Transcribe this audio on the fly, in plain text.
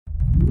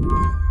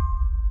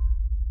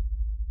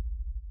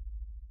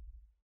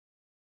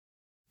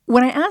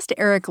When I asked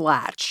Eric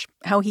Latch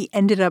how he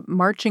ended up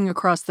marching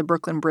across the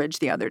Brooklyn Bridge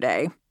the other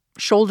day,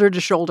 shoulder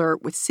to shoulder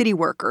with city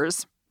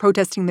workers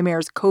protesting the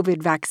mayor's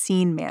COVID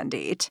vaccine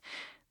mandate,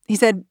 he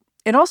said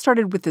it all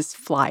started with this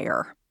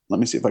flyer.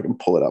 Let me see if I can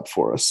pull it up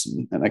for us,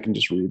 and I can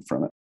just read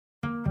from it.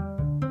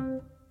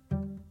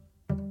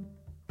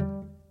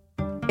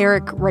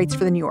 Eric writes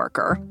for The New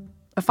Yorker.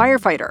 A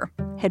firefighter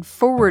had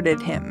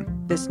forwarded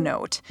him this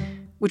note,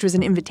 which was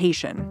an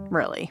invitation,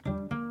 really.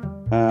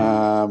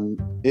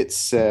 It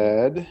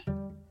said,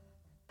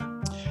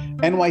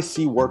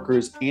 NYC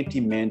workers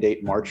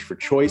anti-mandate march for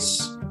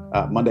choice,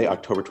 Monday,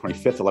 October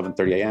 25th,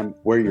 11:30 a.m.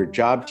 Wear your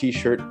job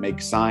T-shirt, make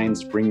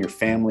signs, bring your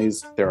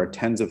families. There are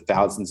tens of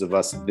thousands of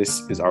us. This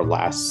is our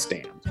last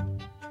stand.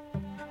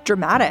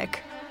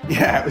 Dramatic.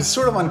 Yeah, it was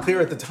sort of unclear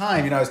at the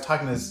time. I was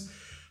talking to this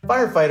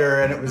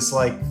firefighter, and it was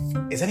like,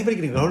 is anybody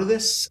going to go to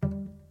this?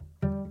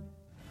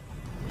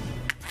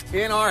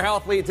 In our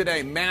health lead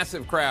today,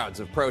 massive crowds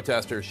of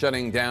protesters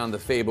shutting down the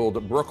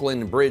fabled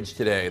Brooklyn Bridge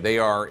today. They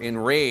are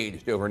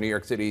enraged over New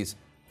York City's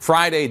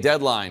Friday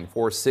deadline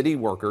for city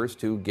workers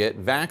to get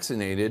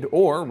vaccinated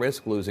or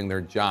risk losing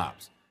their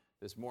jobs.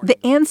 The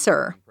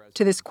answer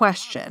to this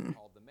question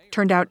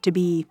turned out to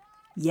be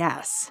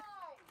yes.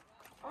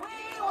 We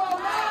will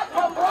not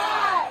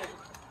comply.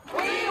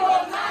 We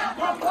will not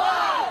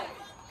comply.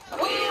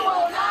 We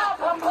will not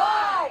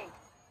comply.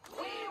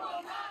 We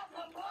will not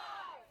comply.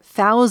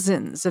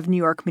 Thousands of New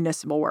York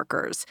municipal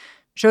workers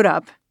showed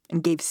up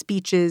and gave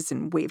speeches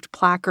and waved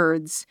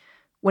placards.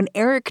 When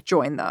Eric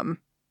joined them,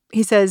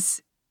 he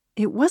says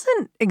it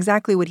wasn't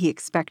exactly what he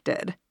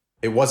expected.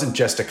 It wasn't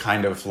just a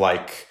kind of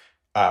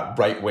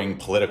right-wing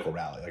political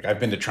rally. I've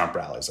been to Trump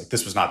rallies.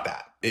 This was not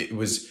that. It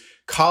was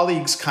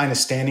colleagues kind of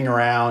standing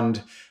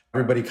around,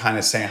 everybody kind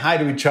of saying hi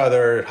to each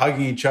other,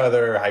 hugging each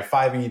other,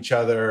 high-fiving each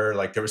other.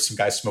 There was some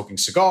guys smoking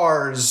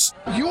cigars.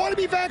 You want to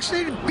be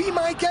vaccinated? Be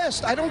my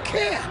guest. I don't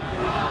care.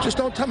 Just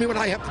don't tell me what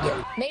I have to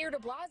do. Mayor de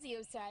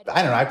Blasio said...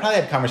 I don't know. I probably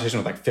had a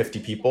conversation with 50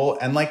 people,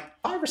 and 5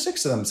 or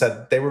 6 of them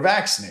said they were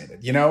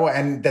vaccinated,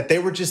 and that they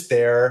were just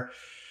there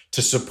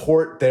to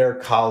support their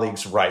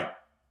colleagues' right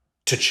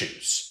to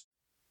choose.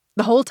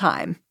 The whole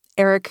time,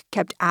 Eric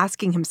kept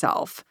asking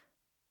himself,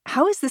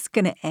 how is this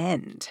going to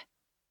end?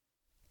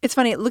 It's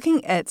funny,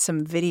 looking at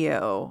some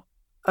video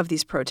of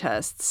these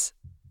protests,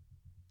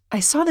 I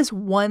saw this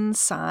one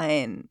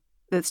sign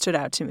that stood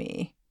out to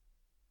me.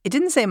 It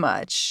didn't say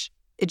much.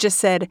 It just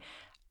said,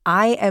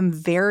 I am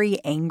very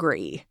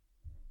angry.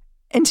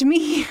 And to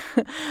me,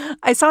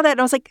 I saw that and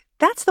I was like,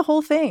 that's the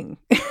whole thing.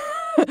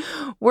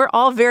 We're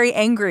all very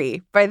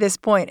angry by this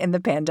point in the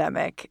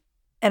pandemic.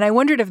 And I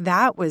wondered if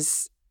that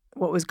was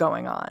what was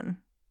going on.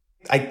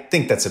 I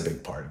think that's a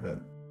big part of it.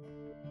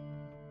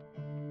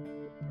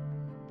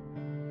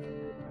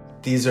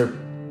 These are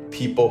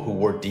people who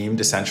were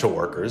deemed essential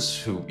workers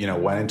who,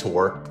 went into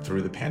work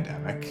through the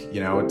pandemic.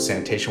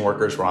 Sanitation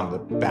workers were on the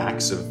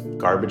backs of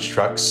garbage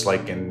trucks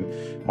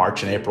in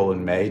March and April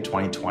and May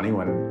 2020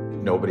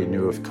 when nobody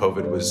knew if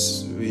COVID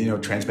was,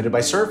 transmitted by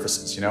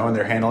surfaces, and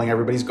they're handling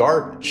everybody's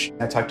garbage.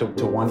 I talked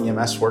to one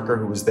EMS worker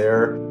who was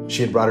there.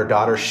 She had brought her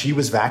daughter. She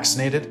was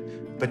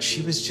vaccinated, but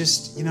she was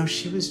just,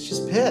 she was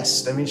just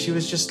pissed. She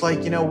was just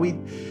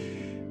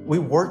we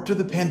worked through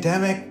the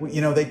pandemic.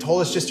 They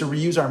told us just to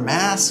reuse our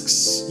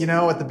masks,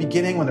 at the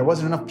beginning when there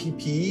wasn't enough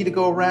PPE to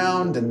go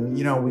around. And,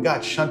 we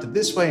got shunted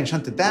this way and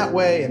shunted that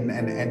way. And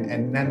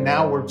then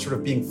now we're sort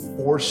of being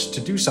forced to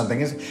do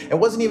something.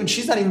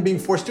 She's not even being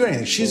forced to do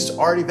anything. She's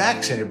already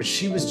vaccinated, but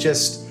she was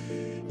just,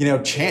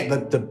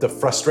 the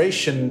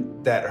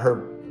frustration that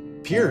her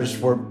peers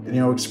were,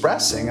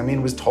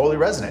 expressing, was totally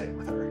resonating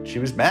with her. She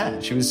was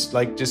mad. She was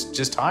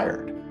just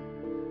tired.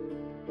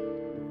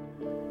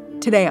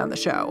 Today on the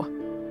show,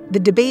 the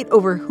debate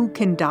over who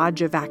can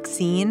dodge a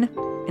vaccine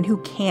and who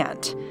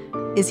can't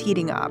is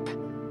heating up.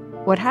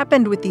 What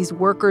happened with these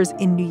workers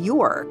in New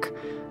York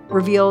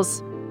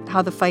reveals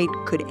how the fight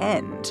could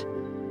end.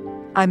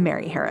 I'm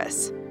Mary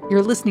Harris.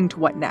 You're listening to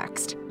What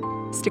Next?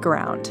 Stick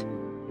around.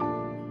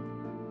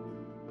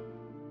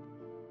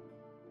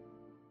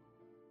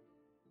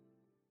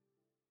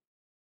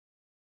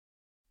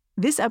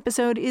 This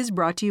episode is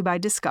brought to you by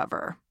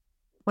Discover.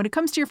 When it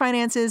comes to your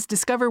finances,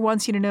 Discover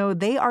wants you to know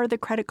they are the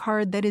credit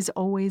card that is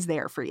always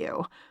there for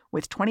you.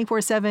 With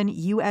 24/7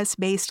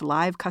 U.S.-based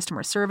live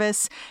customer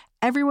service,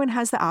 everyone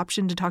has the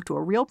option to talk to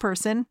a real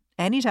person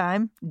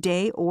anytime,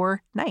 day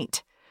or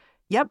night.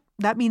 Yep,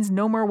 that means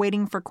no more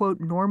waiting for, quote,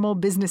 normal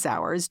business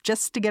hours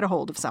just to get a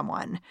hold of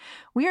someone.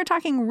 We are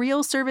talking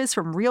real service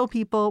from real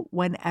people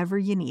whenever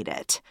you need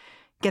it.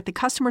 Get the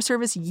customer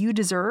service you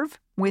deserve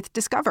with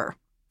Discover.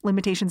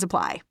 Limitations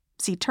apply.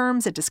 See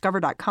terms at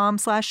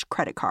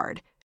discover.com/creditcard.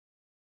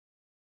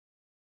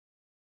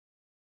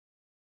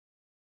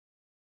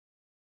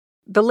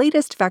 The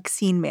latest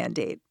vaccine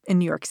mandate in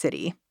New York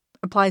City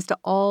applies to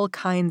all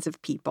kinds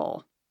of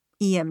people: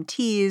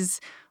 EMTs,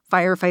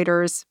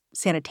 firefighters,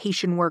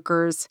 sanitation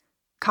workers,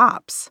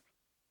 cops.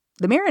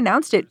 The mayor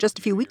announced it just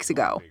a few weeks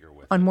ago.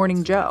 on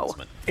Morning Joe.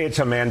 It's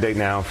a mandate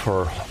now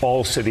for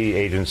all city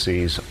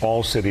agencies,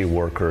 all city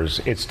workers.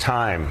 It's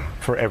time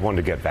for everyone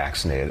to get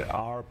vaccinated.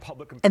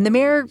 And the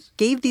mayor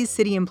gave these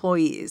city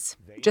employees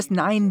just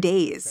 9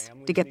 days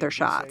to get their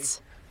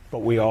shots. But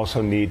we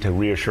also need to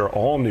reassure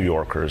all New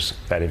Yorkers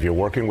that if you're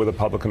working with a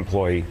public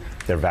employee,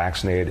 they're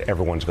vaccinated,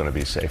 everyone's going to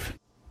be safe.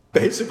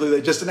 Basically,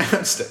 they just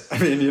announced it. I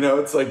mean,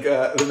 it's like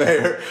the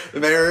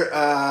mayor,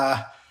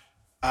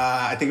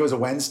 I think it was a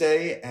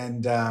Wednesday,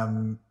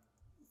 and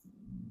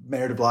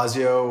Mayor de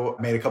Blasio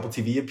made a couple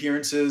TV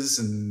appearances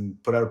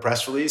and put out a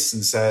press release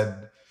and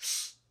said,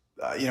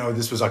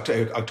 this was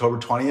October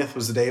 20th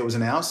was the day it was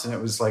announced. And it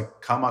was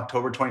like, come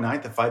October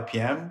 29th at 5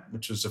 p.m.,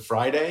 which was a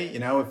Friday,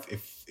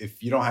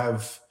 if you don't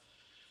have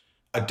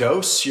a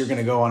dose, you're going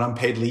to go on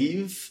unpaid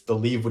leave. The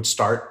leave would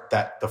start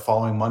the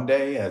following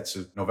Monday. It's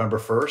November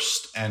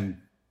 1st. And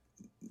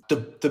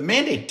the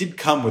mandate did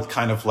come with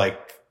kind of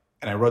like,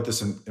 and I wrote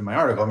this in my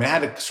article, I mean, it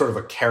had a sort of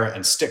a carrot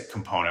and stick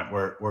component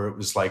where it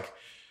was like,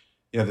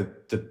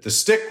 the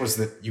stick was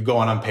that you go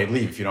on unpaid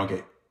leave if you don't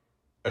get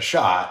a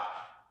shot.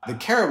 The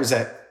carrot was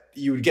that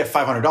you would get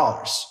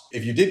 $500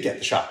 if you did get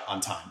the shot on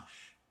time.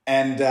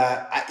 And,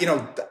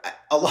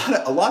 a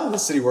lot of the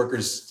city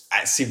workers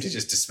seem to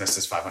just dismiss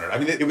this $500. I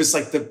mean, it was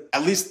like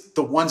at least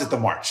the ones at the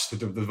march,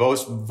 the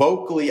most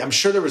vocally, I'm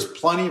sure there was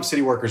plenty of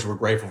city workers who were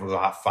grateful for the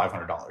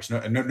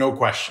 $500. No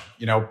question,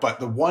 but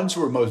the ones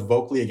who were most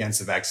vocally against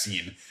the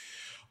vaccine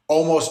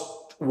almost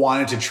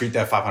wanted to treat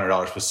that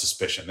 $500 with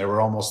suspicion. They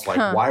were almost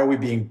like, why are we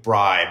being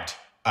bribed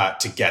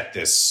to get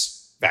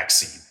this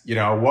vaccine?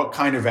 What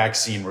kind of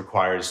vaccine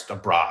requires a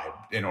bribe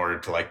in order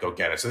to go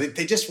get it? So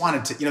they just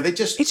wanted to, it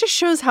just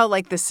shows how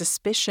the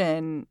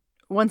suspicion,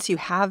 once you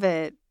have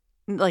it,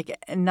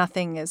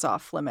 nothing is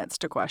off limits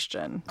to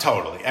question.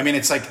 Totally. I mean,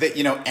 it's like that,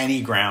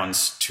 any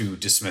grounds to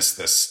dismiss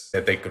this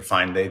that they could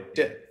find, they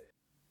did.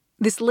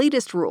 This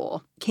latest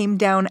rule came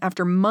down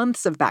after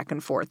months of back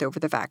and forth over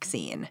the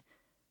vaccine.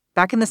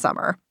 Back in the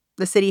summer,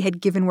 the city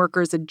had given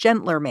workers a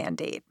gentler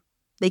mandate.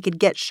 They could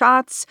get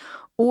shots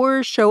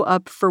or show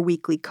up for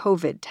weekly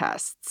COVID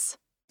tests.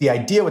 The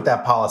idea with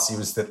that policy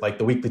was that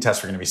the weekly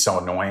tests were going to be so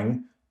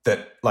annoying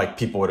that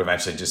people would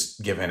eventually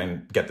just give in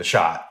and get the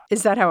shot.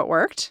 Is that how it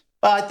worked?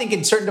 I think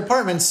in certain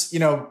departments,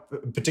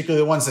 particularly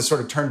the ones that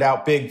sort of turned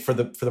out big for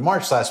the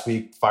march last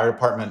week, fire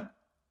department,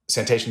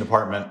 sanitation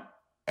department,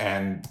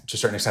 and to a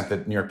certain extent the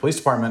New York Police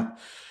Department,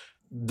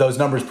 those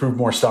numbers proved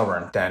more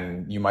stubborn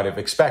than you might have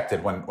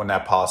expected when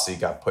that policy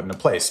got put into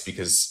place,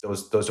 because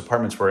those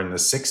departments were in the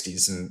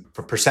 60s and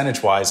for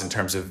percentage-wise in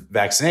terms of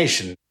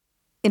vaccination.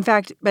 In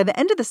fact, by the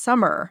end of the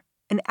summer,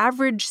 an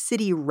average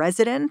city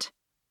resident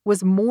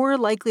was more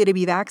likely to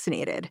be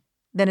vaccinated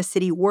than a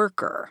city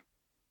worker.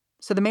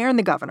 So the mayor and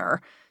the governor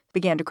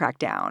began to crack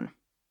down.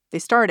 They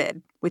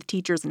started with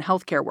teachers and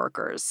healthcare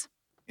workers.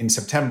 In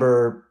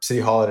September,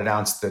 City Hall had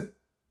announced that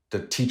the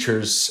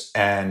teachers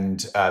and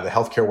the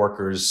healthcare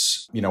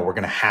workers, were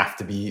going to have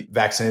to be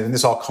vaccinated. And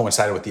this all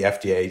coincided with the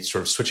FDA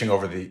sort of switching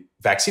over the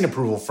vaccine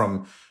approval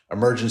from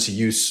emergency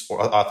use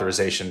or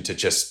authorization to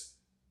just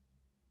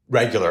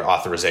regular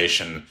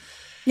authorization.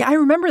 Yeah, I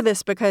remember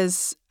this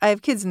because I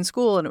have kids in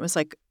school, and it was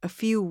a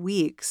few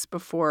weeks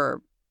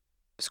before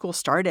school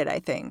started, I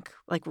think,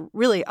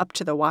 really up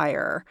to the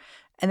wire.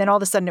 And then all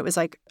of a sudden it was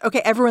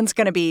okay, everyone's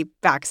going to be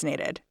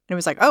vaccinated. And it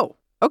was oh,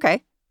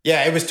 okay.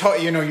 Yeah, it was,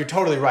 you're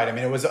totally right. I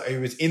mean, it was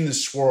in the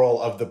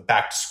swirl of the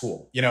back to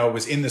school. It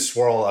was in the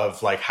swirl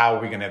of how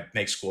are we going to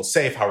make school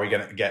safe? How are we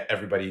going to get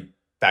everybody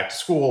back to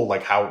school?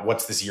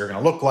 What's this year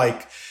going to look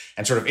like?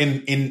 And sort of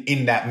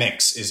in that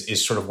mix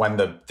is sort of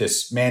when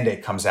this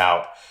mandate comes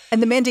out. And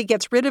the mandate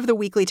gets rid of the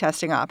weekly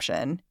testing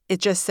option.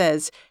 It just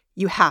says,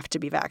 you have to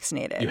be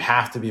vaccinated. You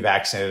have to be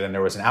vaccinated. And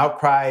there was an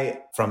outcry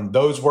from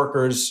those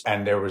workers,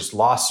 and there was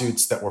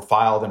lawsuits that were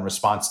filed in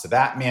response to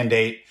that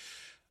mandate.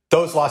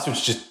 Those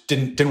lawsuits just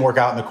didn't work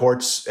out in the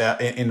courts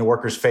in the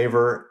workers'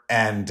 favor.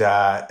 And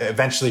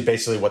eventually,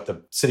 basically, what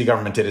the city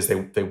government did is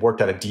they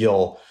worked out a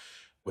deal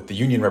with the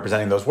union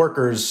representing those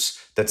workers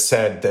that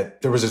said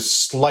that there was a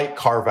slight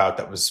carve out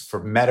that was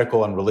for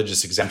medical and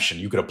religious exemption.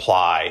 You could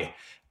apply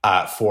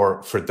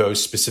for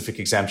those specific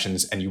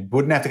exemptions, and you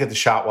wouldn't have to get the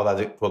shot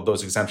while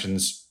those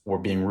exemptions were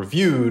being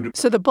reviewed.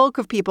 So the bulk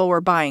of people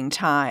were buying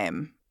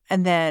time,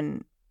 and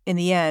then in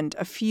the end,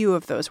 a few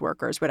of those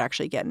workers would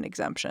actually get an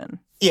exemption.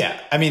 Yeah,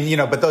 I mean,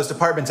 but those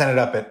departments ended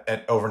up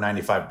at over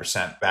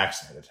 95%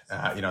 vaccinated.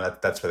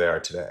 That's where they are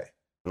today.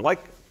 Like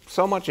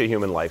so much of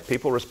human life,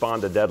 people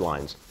respond to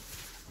deadlines.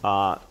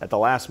 At the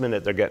last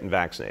minute, they're getting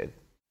vaccinated.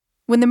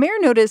 When the mayor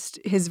noticed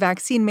his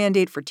vaccine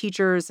mandate for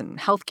teachers and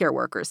healthcare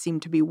workers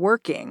seemed to be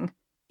working,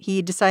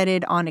 he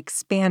decided on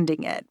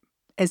expanding it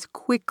as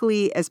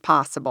quickly as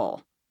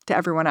possible to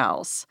everyone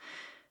else.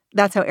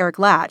 That's how Eric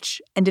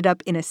Latch ended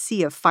up in a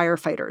sea of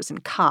firefighters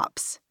and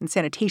cops and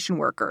sanitation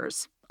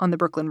workers on the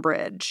Brooklyn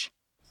Bridge.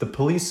 The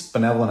Police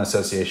Benevolent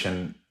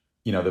Association,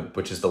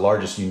 which is the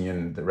largest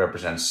union that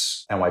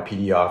represents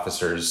NYPD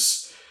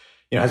officers,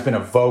 has been a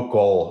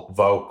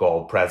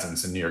vocal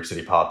presence in New York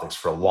City politics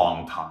for a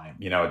long time.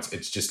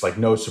 It's just like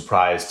no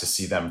surprise to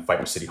see them fight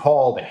with City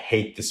Hall. They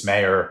hate this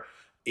mayor.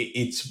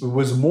 It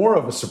was more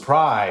of a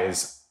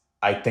surprise,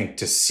 I think,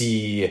 to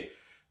see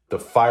the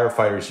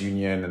firefighters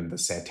union and the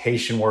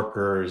sanitation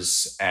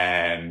workers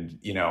and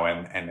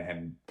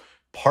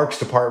parks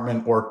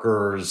department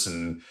workers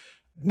and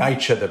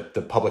NYCHA,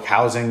 the public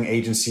housing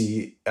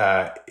agency,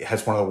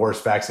 has one of the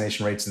worst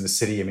vaccination rates in the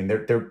city. I mean,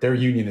 their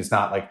union is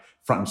not like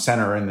front and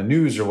center in the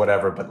news or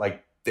whatever, but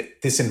like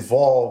this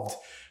involved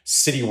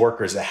city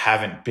workers that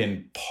haven't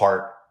been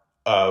part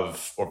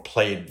of or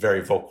played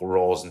very vocal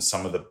roles in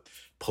some of the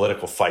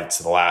political fights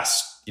of the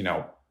last,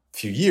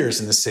 few years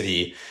in the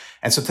city.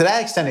 And so to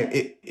that extent,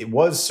 it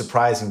was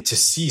surprising to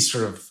see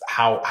sort of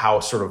how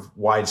sort of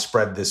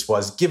widespread this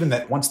was, given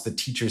that once the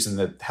teachers and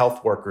the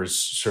health workers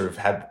sort of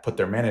had put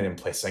their mandate in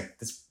place, like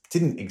this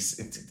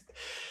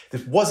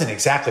wasn't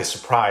exactly a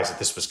surprise that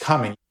this was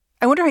coming.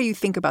 I wonder how you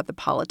think about the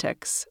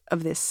politics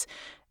of this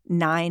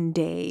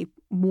 9-day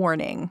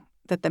warning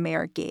that the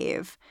mayor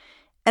gave.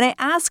 And I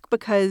ask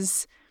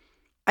because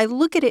I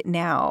look at it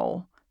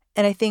now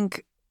and I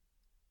think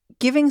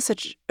giving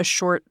such a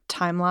short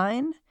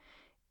timeline,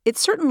 it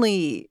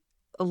certainly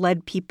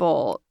led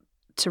people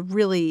to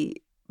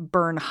really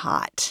burn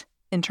hot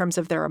in terms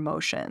of their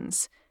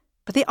emotions.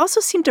 But they also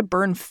seemed to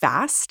burn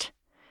fast.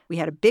 We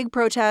had a big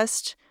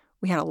protest.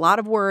 We had a lot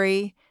of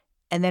worry.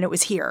 And then it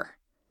was here.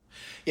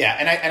 Yeah.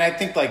 And I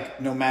think like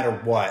no matter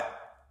what,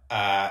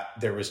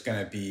 there was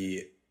going to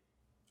be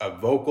a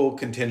vocal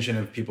contingent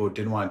of people who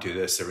didn't want to do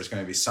this. There was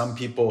going to be some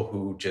people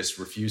who just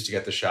refused to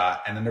get the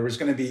shot. And then there was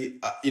going to be,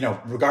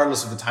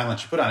 regardless of the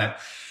timeline you put on it,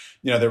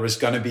 there was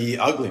going to be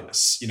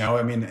ugliness.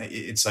 I mean,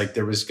 it's like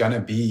there was going to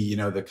be,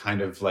 the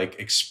kind of like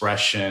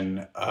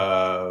expression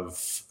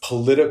of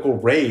political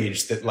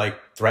rage that like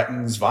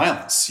threatens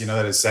violence,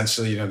 that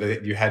essentially,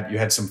 that you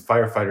had some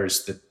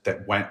firefighters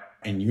that went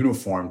in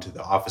uniform to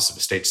the office of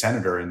a state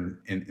senator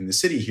in the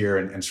city here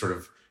and sort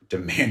of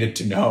demanded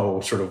to know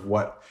sort of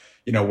what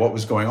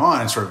was going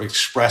on and sort of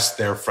expressed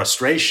their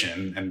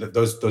frustration. And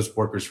those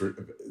workers were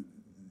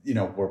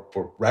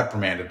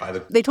reprimanded by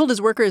They told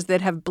his workers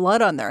they'd have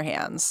blood on their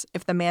hands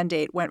if the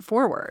mandate went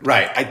forward.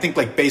 Right. I think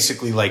like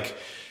basically like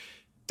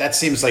that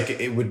seems like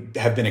it would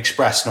have been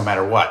expressed no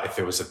matter what, if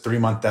it was a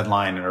 3-month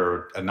deadline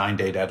or a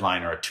 9-day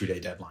deadline or a 2-day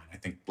deadline. I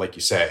think, like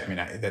you say, I mean,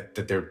 that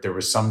there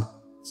was some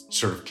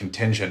sort of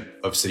contingent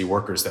of city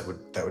workers that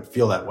would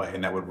feel that way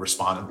and that would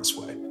respond in this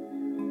way.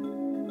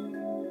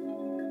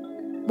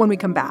 When we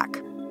come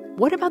back,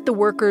 what about the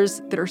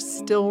workers that are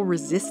still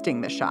resisting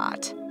the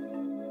shot?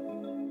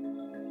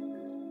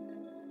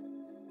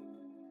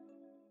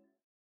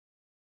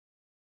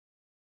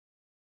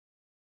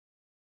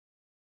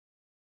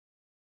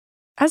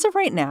 As of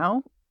right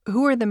now,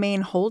 who are the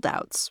main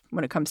holdouts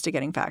when it comes to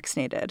getting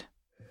vaccinated?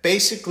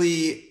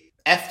 Basically,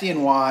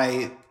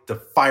 FDNY, the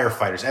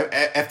firefighters.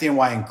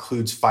 FDNY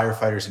includes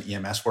firefighters and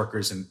EMS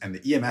workers, and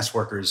the EMS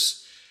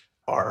workers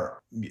are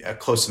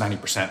close to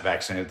 90%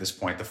 vaccinated at this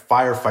point. The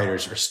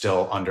firefighters are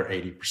still under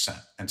 80%.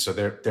 And so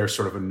they're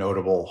sort of a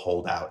notable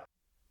holdout.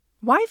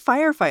 Why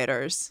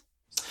firefighters?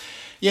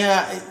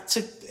 Yeah,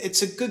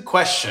 it's a good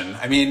question.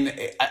 I mean,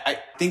 I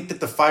think that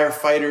the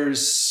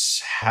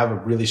firefighters have a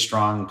really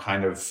strong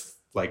kind of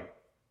like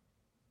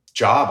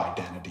job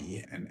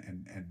identity.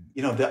 And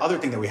the other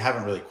thing that we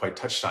haven't really quite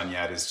touched on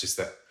yet is just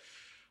that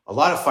a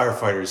lot of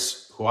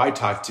firefighters who I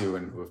talk to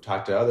and who have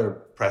talked to other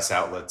press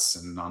outlets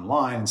and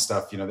online and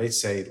stuff, they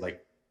say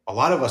like a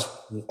lot of us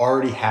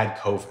already had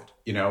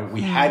COVID.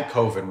 We had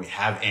COVID and we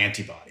have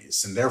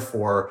antibodies, and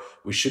therefore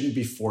we shouldn't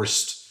be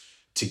forced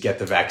to get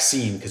the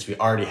vaccine because we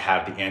already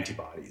have the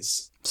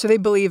antibodies. So they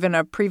believe in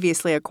a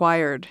previously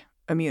acquired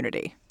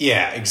immunity.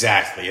 Yeah,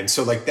 exactly. And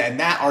so like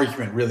that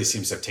argument really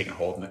seems to have taken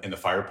hold in the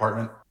fire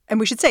department. And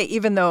we should say,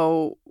 even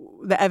though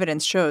the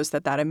evidence shows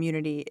that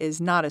immunity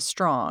is not as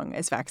strong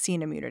as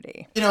vaccine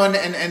immunity. And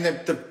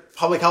the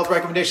public health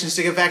recommendations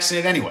to get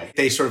vaccinated anyway,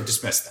 they sort of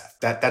dismiss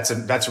that. That's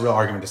a real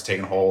argument that's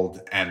taken hold.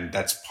 And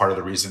that's part of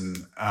the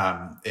reason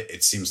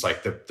it seems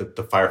like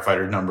the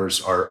firefighter numbers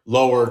are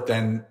lower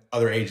than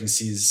other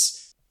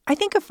agencies. I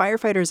think of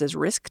firefighters as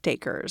risk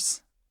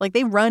takers. Like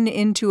they run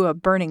into a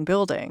burning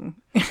building.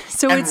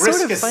 So it's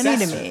sort of funny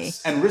to me.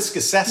 And risk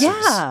assessors.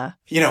 Yeah.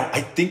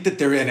 I think that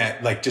they're in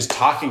it, like just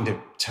talking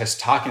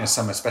to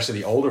some, especially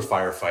the older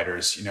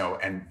firefighters,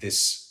 and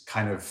this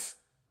kind of,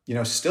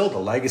 still the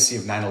legacy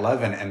of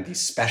 9/11 and the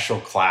special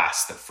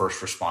class that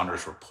first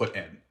responders were put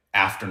in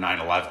after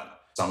 9/11.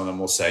 Some of them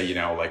will say,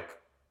 like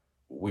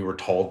we were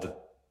told that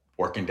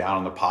working down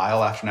on the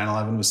pile after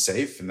 9/11 was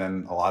safe. And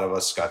then a lot of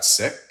us got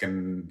sick,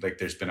 and like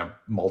there's been a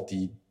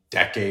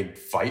multi-decade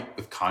fight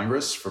with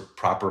Congress for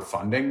proper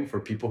funding for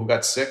people who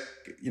got sick,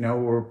 who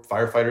were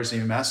firefighters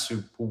and EMS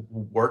who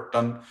worked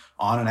on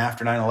and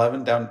after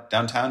 9/11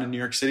 downtown in New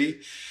York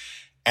City.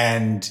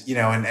 And,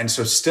 and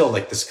so still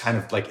like this kind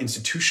of like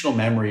institutional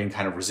memory and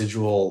kind of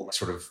residual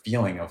sort of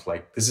feeling of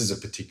like, this is a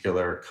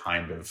particular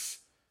kind of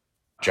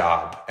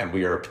job and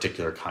we are a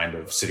particular kind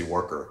of city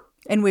worker.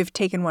 And we've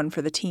taken one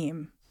for the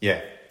team.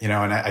 Yeah.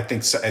 And I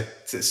think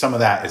some of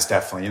that is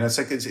definitely,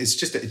 it's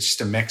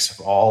just a mix of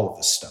all of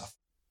this stuff.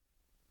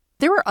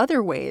 There were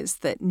other ways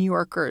that New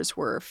Yorkers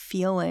were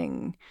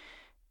feeling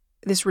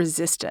this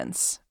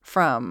resistance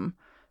from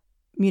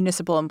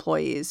municipal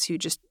employees who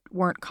just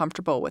weren't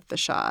comfortable with the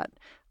shot.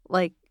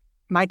 Like,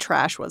 my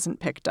trash wasn't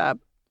picked up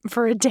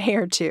for a day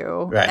or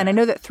two. Right. And I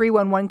know that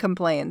 311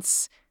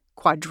 complaints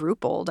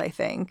quadrupled, I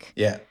think.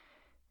 Yeah.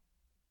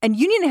 And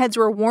union heads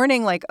were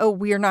warning, like, oh,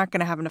 we are not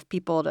going to have enough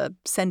people to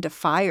send to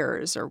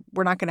fires, or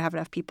we're not going to have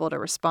enough people to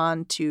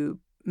respond to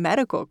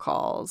medical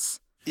calls.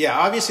 Yeah,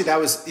 obviously that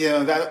was,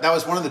 that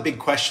was one of the big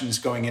questions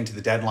going into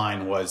the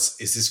deadline was,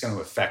 is this going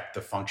to affect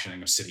the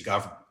functioning of city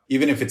government?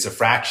 Even if it's a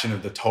fraction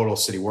of the total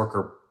city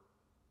worker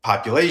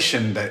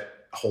population that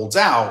holds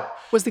out.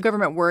 Was the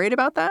government worried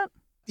about that?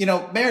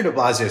 Mayor de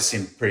Blasio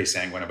seemed pretty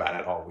sanguine about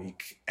it all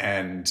week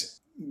and,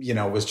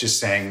 was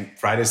just saying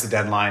Friday's the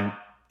deadline.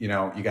 You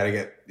got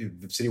to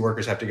the city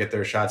workers have to get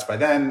their shots by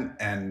then.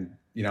 And,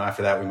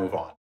 after that, we move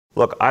on.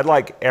 Look, I'd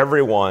like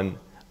everyone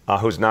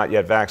who's not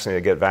yet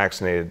vaccinated to get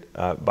vaccinated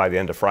by the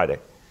end of Friday.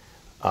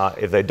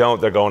 If they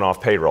don't, they're going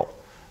off payroll.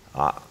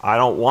 I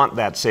don't want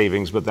that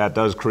savings, but that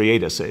does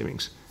create a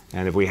savings.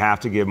 And if we have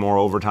to give more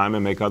overtime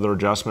and make other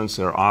adjustments,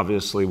 there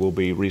obviously will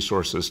be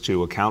resources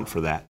to account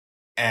for that.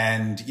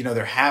 And,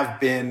 there have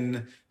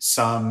been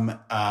some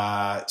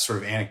sort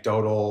of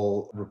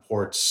anecdotal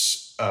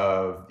reports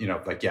of,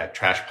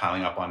 trash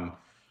piling up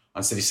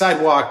on city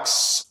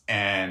sidewalks.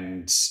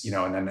 And,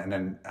 and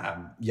then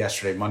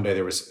yesterday, Monday,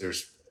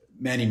 there's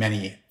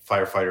many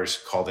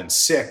firefighters called in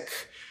sick.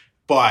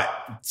 But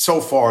so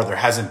far, there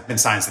hasn't been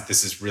signs that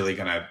this is really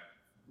going to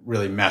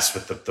really mess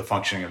with the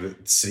functioning of the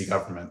city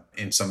government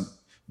in some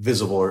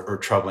visible or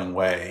troubling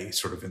way,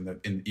 sort of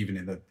even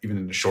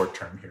in the short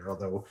term here.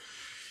 Although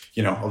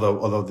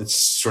it's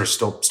sort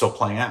of still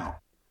playing out.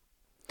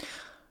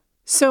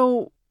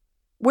 So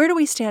where do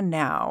we stand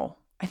now?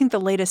 I think the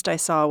latest I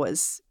saw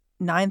was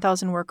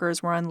 9,000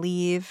 workers were on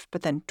leave,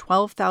 but then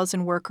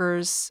 12,000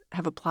 workers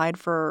have applied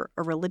for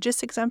a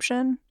religious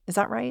exemption. Is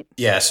that right?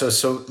 Yeah. So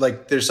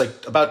there's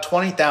about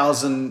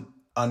 20,000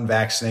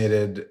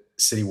 unvaccinated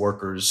city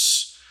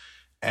workers.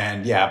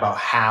 And about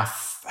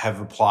half have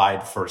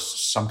applied for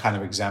some kind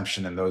of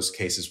exemption, and those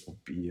cases will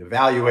be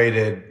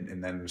evaluated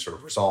and then sort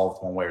of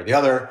resolved one way or the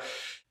other.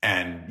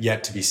 And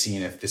yet to be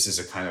seen if this is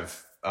a kind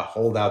of a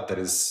holdout that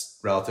is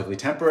relatively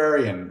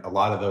temporary and a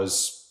lot of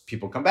those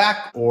people come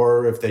back,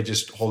 or if they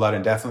just hold out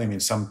indefinitely. I mean,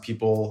 some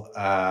people,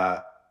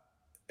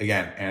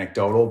 again,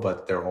 anecdotal,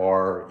 but there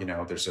are,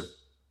 there's a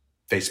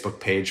Facebook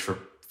page for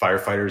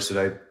firefighters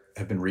that I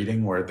have been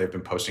reading where they've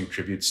been posting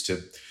tributes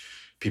to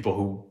people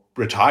who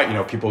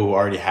retire, people who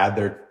already had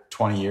their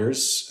 20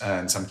 years,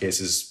 in some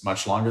cases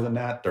much longer than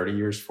that, 30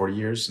 years, 40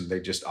 years, and they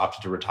just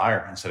opted to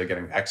retire instead of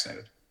getting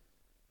vaccinated.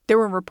 There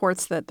were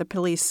reports that the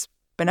Police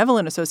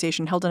Benevolent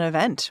Association held an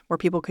event where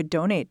people could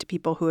donate to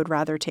people who would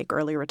rather take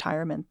early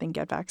retirement than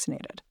get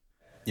vaccinated.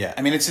 Yeah,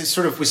 I mean, it's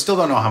sort of, we still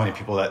don't know how many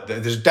people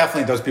there's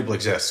definitely those people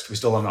exist. We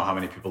still don't know how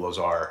many people those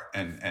are.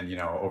 And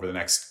over the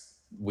next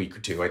week or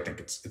two, I think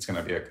it's going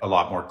to be a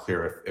lot more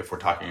clear if we're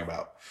talking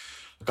about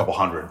a couple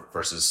hundred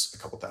versus a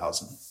couple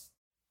thousand.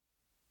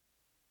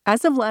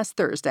 As of last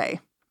Thursday,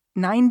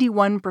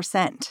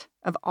 91%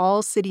 of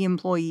all city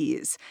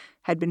employees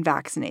had been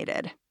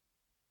vaccinated.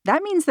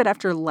 That means that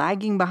after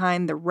lagging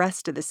behind the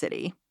rest of the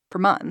city for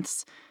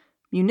months,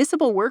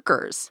 municipal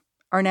workers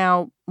are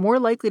now more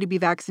likely to be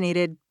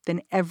vaccinated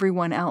than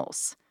everyone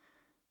else.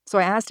 So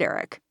I asked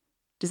Eric,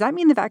 does that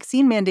mean the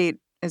vaccine mandate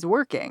is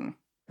working?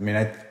 I mean,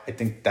 I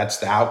think that's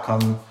the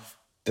outcome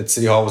that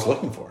City Hall was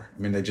looking for.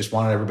 I mean, they just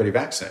wanted everybody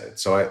vaccinated.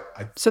 So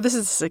So this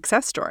is a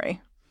success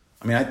story.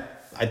 I mean,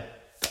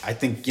 I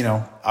think,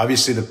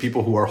 obviously the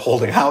people who are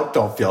holding out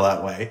don't feel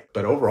that way.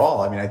 But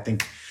overall, I mean, I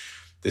think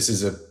this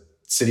is a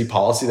city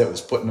policy that was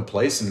put into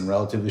place in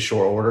relatively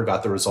short order,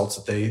 got the results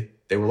that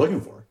they were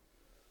looking for.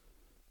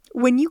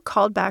 When you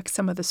called back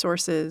some of the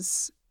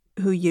sources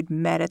who you'd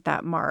met at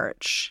that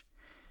march,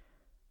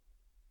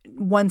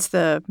 once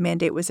the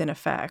mandate was in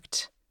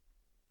effect,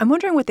 I'm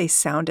wondering what they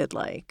sounded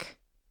like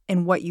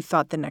and what you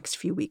thought the next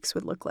few weeks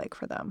would look like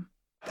for them.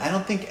 I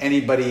don't think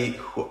anybody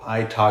who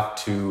I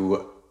talked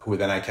to, who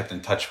then I kept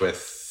in touch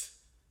with,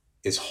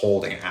 is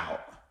holding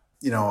out.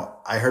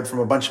 I heard from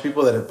a bunch of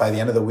people that by the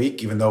end of the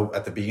week, even though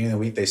at the beginning of the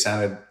week they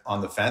sounded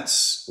on the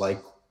fence,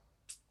 like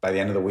by the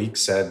end of the week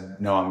said,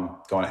 no, I'm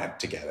going ahead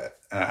to get it.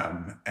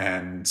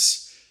 And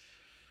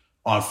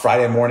on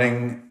Friday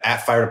morning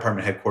at fire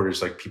department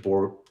headquarters, like people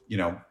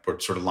were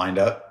sort of lined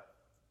up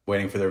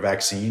waiting for their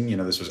vaccine.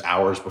 This was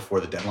hours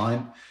before the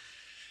deadline.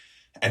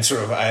 And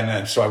so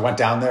I went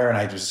down there and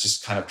I was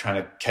just kind of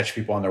trying to catch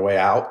people on their way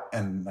out.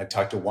 And I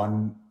talked to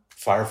one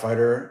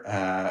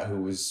firefighter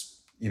who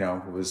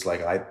was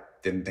like, I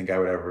didn't think I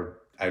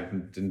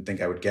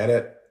would get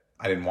it.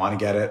 I didn't want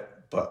to get it.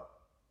 But,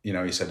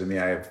 he said to me,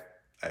 I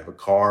have a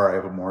car, I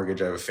have a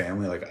mortgage, I have a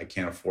family. Like, I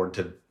can't afford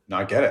to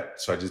not get it.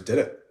 So I just did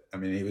it. I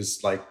mean, he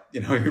was like, he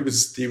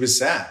was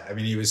sad. I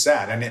mean, he was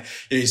sad. And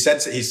he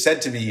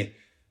said to me,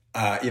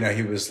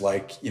 He was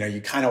like, you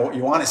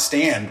want to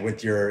stand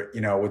with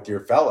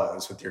your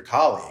fellows, with your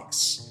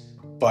colleagues,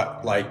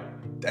 but like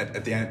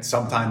at the end,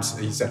 sometimes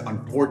he said,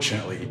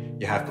 unfortunately,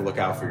 you have to look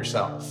out for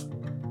yourself.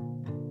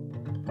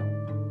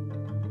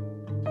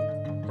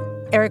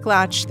 Eric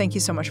Latch, thank you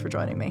so much for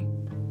joining me.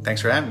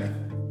 Thanks for having me.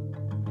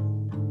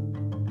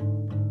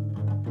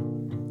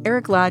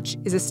 Eric Latch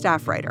is a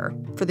staff writer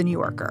for The New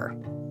Yorker.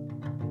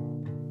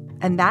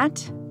 And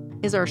that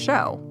is our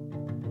show.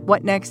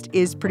 What Next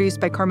is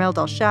produced by Carmel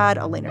Delshad,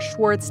 Elena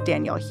Schwartz,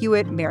 Danielle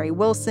Hewitt, Mary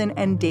Wilson,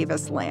 and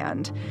Davis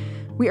Land.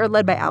 We are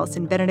led by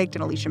Allison Benedict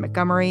and Alicia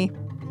Montgomery.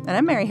 And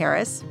I'm Mary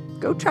Harris.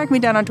 Go track me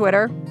down on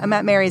Twitter. I'm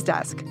at Mary's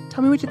desk.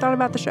 Tell me what you thought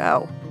about the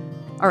show.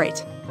 All right.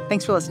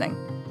 Thanks for listening.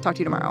 Talk to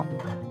you tomorrow.